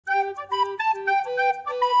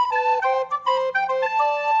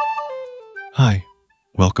Hi,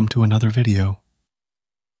 welcome to another video.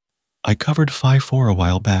 I covered Phi-4 a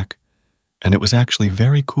while back, and it was actually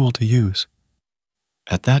very cool to use.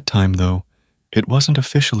 At that time, though, it wasn't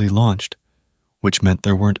officially launched, which meant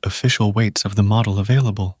there weren't official weights of the model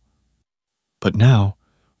available. But now,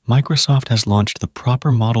 Microsoft has launched the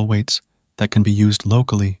proper model weights that can be used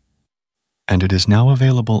locally, and it is now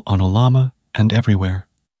available on Ollama and everywhere.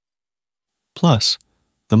 Plus,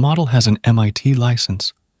 the model has an MIT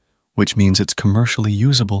license, which means it's commercially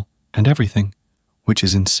usable and everything, which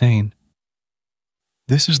is insane.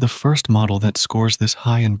 This is the first model that scores this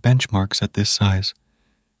high in benchmarks at this size,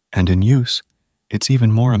 and in use, it's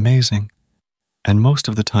even more amazing, and most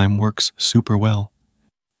of the time works super well.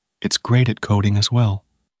 It's great at coding as well.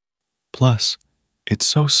 Plus, it's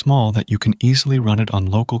so small that you can easily run it on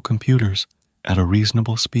local computers at a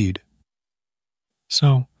reasonable speed.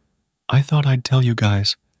 So, I thought I'd tell you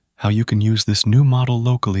guys how you can use this new model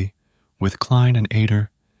locally with Cline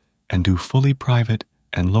Aider and do fully private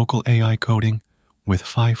and local AI coding with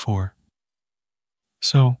Phi-4.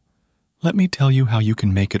 So, let me tell you how you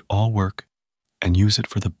can make it all work and use it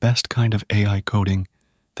for the best kind of AI coding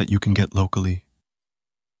that you can get locally.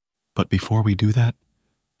 But before we do that,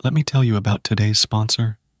 let me tell you about today's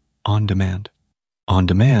sponsor, OnDemand.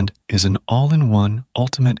 OnDemand is an all-in-one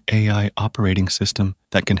ultimate AI operating system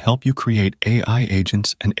that can help you create AI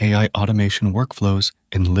agents and AI automation workflows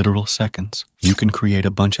in literal seconds. You can create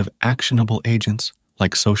a bunch of actionable agents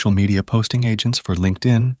like social media posting agents for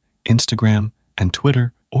LinkedIn, Instagram, and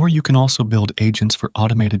Twitter, or you can also build agents for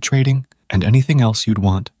automated trading and anything else you'd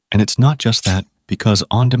want. And it's not just that, because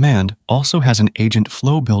OnDemand also has an agent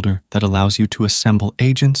flow builder that allows you to assemble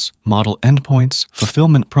agents, model endpoints,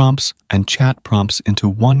 fulfillment prompts, and chat prompts into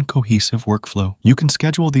one cohesive workflow. You can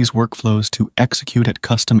schedule these workflows to execute at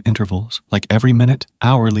custom intervals, like every minute,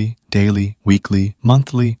 hourly, daily, weekly,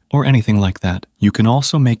 monthly, or anything like that. You can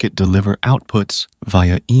also make it deliver outputs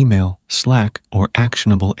via email, Slack, or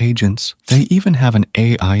actionable agents. They even have an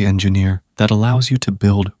AI engineer that allows you to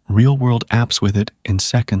build real-world apps with it in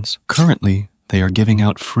seconds. Currently, they are giving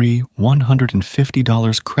out free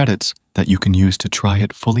 $150 credits that you can use to try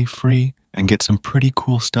it fully free and get some pretty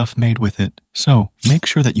cool stuff made with it. So, make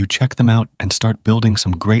sure that you check them out and start building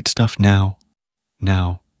some great stuff now.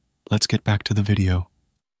 Now, let's get back to the video.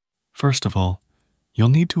 First of all, you'll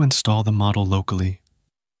need to install the model locally.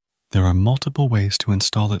 There are multiple ways to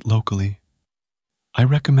install it locally. I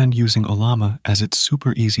recommend using Ollama as it's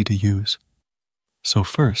super easy to use. So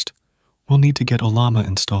first, we'll need to get Ollama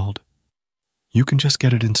installed. You can just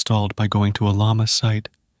get it installed by going to Ollama's site,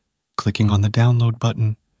 clicking on the download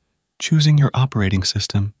button, choosing your operating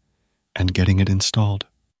system, and getting it installed.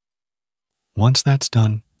 Once that's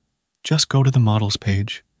done, just go to the models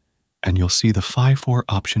page, and you'll see the Phi-4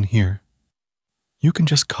 option here. You can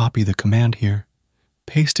just copy the command here,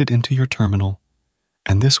 paste it into your terminal,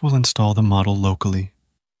 and this will install the model locally.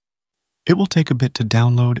 It will take a bit to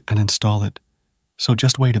download and install it, so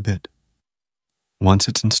just wait a bit. Once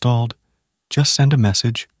it's installed, just send a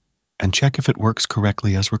message and check if it works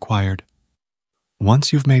correctly as required.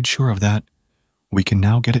 Once you've made sure of that, we can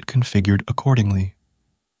now get it configured accordingly.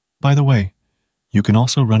 By the way, you can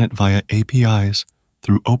also run it via APIs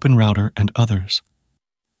through OpenRouter and others.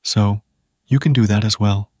 So, you can do that as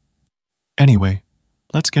well. Anyway,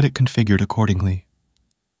 let's get it configured accordingly.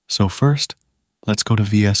 So first, let's go to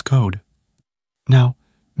VS Code. Now,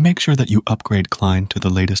 make sure that you upgrade Cline to the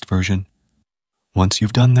latest version. Once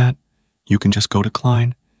you've done that, you can just go to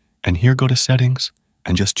Cline, and here go to Settings,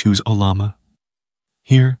 and just choose Ollama.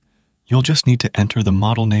 Here, you'll just need to enter the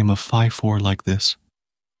model name of Phi-4 like this.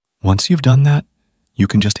 Once you've done that, you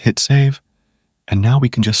can just hit Save, and now we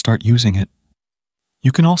can just start using it.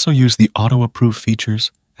 You can also use the auto-approve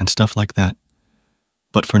features and stuff like that.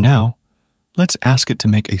 But for now, let's ask it to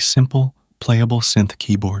make a simple, playable synth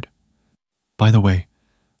keyboard. By the way,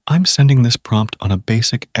 I'm sending this prompt on a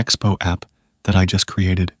basic Expo app that I just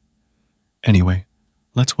created. Anyway,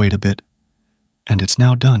 let's wait a bit, and it's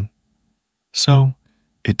now done. So,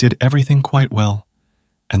 it did everything quite well,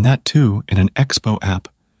 and that too in an Expo app,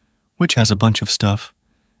 which has a bunch of stuff,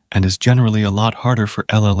 and is generally a lot harder for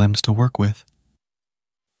LLMs to work with.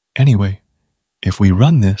 Anyway, if we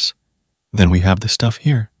run this, then we have the stuff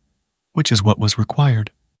here, which is what was required.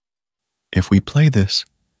 If we play this,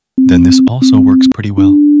 then this also works pretty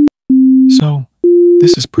well. So,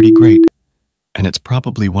 this is pretty great. And it's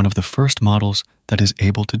probably one of the first models that is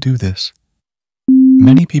able to do this.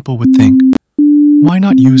 Many people would think, why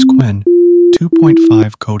not use Qwen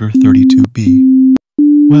 2.5 Coder 32B?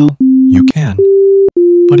 Well, you can,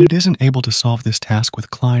 but it isn't able to solve this task with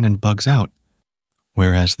Cline and bugs out,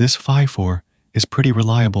 whereas this Phi-4 is pretty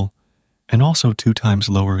reliable and also 2 times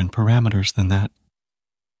lower in parameters than that.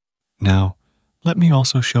 Now, let me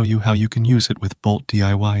also show you how you can use it with Bolt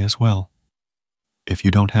DIY as well. If you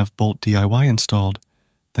don't have Bolt DIY installed,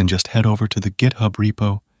 then just head over to the GitHub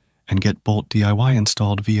repo and get Bolt DIY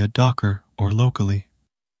installed via Docker or locally.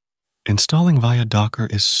 Installing via Docker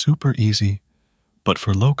is super easy, but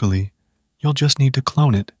for locally, you'll just need to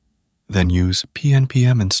clone it, then use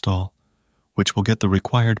pnpm install, which will get the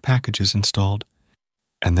required packages installed,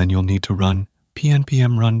 and then you'll need to run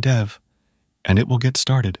pnpm run dev, and it will get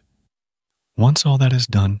started. Once all that is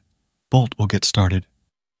done, Bolt will get started.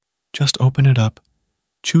 Just open it up,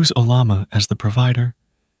 choose Ollama as the provider,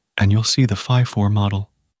 and you'll see the Phi-4 model.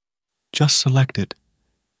 Just select it,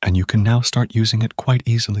 and you can now start using it quite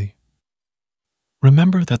easily.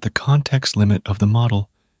 Remember that the context limit of the model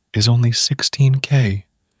is only 16K,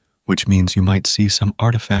 which means you might see some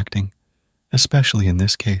artifacting, especially in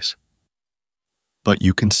this case. But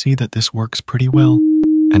you can see that this works pretty well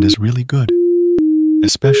and is really good,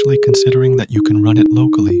 especially considering that you can run it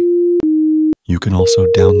locally. You can also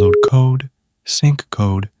download code, sync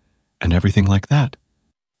code, and everything like that,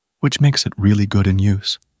 which makes it really good in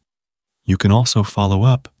use. You can also follow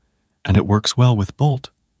up, and it works well with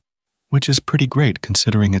Bolt, which is pretty great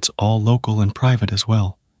considering it's all local and private as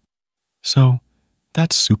well. So,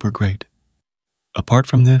 that's super great. Apart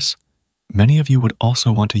from this, many of you would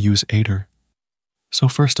also want to use Aider. So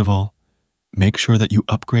first of all, make sure that you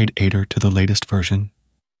upgrade Aider to the latest version.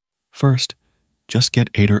 First, just get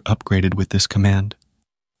Aider upgraded with this command.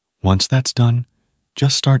 Once that's done,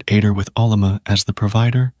 just start Aider with Ollama as the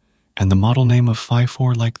provider and the model name of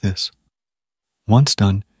Phi-4 like this. Once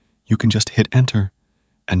done, you can just hit enter,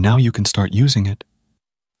 and now you can start using it.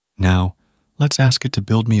 Now, let's ask it to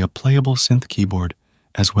build me a playable synth keyboard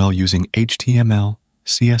as well using HTML,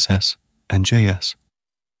 CSS, and JS.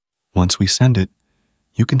 Once we send it,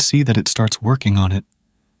 you can see that it starts working on it.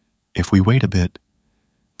 If we wait a bit,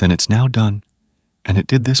 then it's now done, and it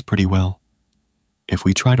did this pretty well. If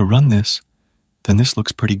we try to run this, then this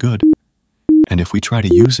looks pretty good. And if we try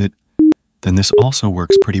to use it, then this also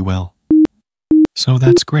works pretty well. So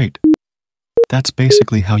that's great. That's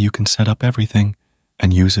basically how you can set up everything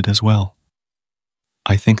and use it as well.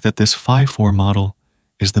 I think that this Phi-4 model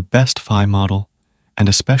is the best Phi model, and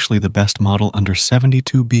especially the best model under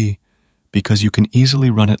 72B, because you can easily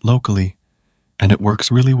run it locally, and it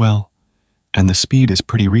works really well, and the speed is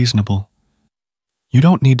pretty reasonable. You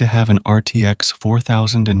don't need to have an RTX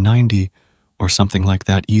 4090 or something like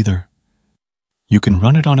that either. You can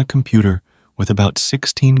run it on a computer with about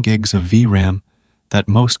 16 gigs of VRAM that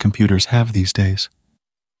most computers have these days.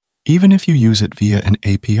 Even if you use it via an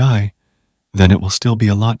API, then it will still be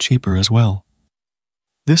a lot cheaper as well.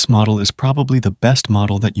 This model is probably the best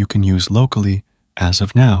model that you can use locally as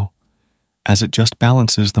of now, as it just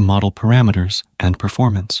balances the model parameters and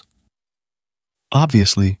performance.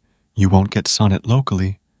 Obviously, you won't get Sonnet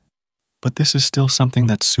locally, but this is still something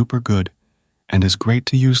that's super good and is great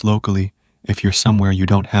to use locally if you're somewhere you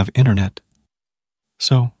don't have internet.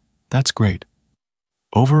 So, that's great.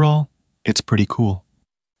 Overall, it's pretty cool.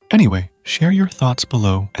 Anyway, share your thoughts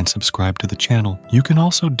below and subscribe to the channel. You can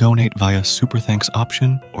also donate via Super Thanks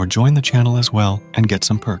option or join the channel as well and get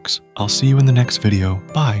some perks. I'll see you in the next video.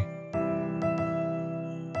 Bye.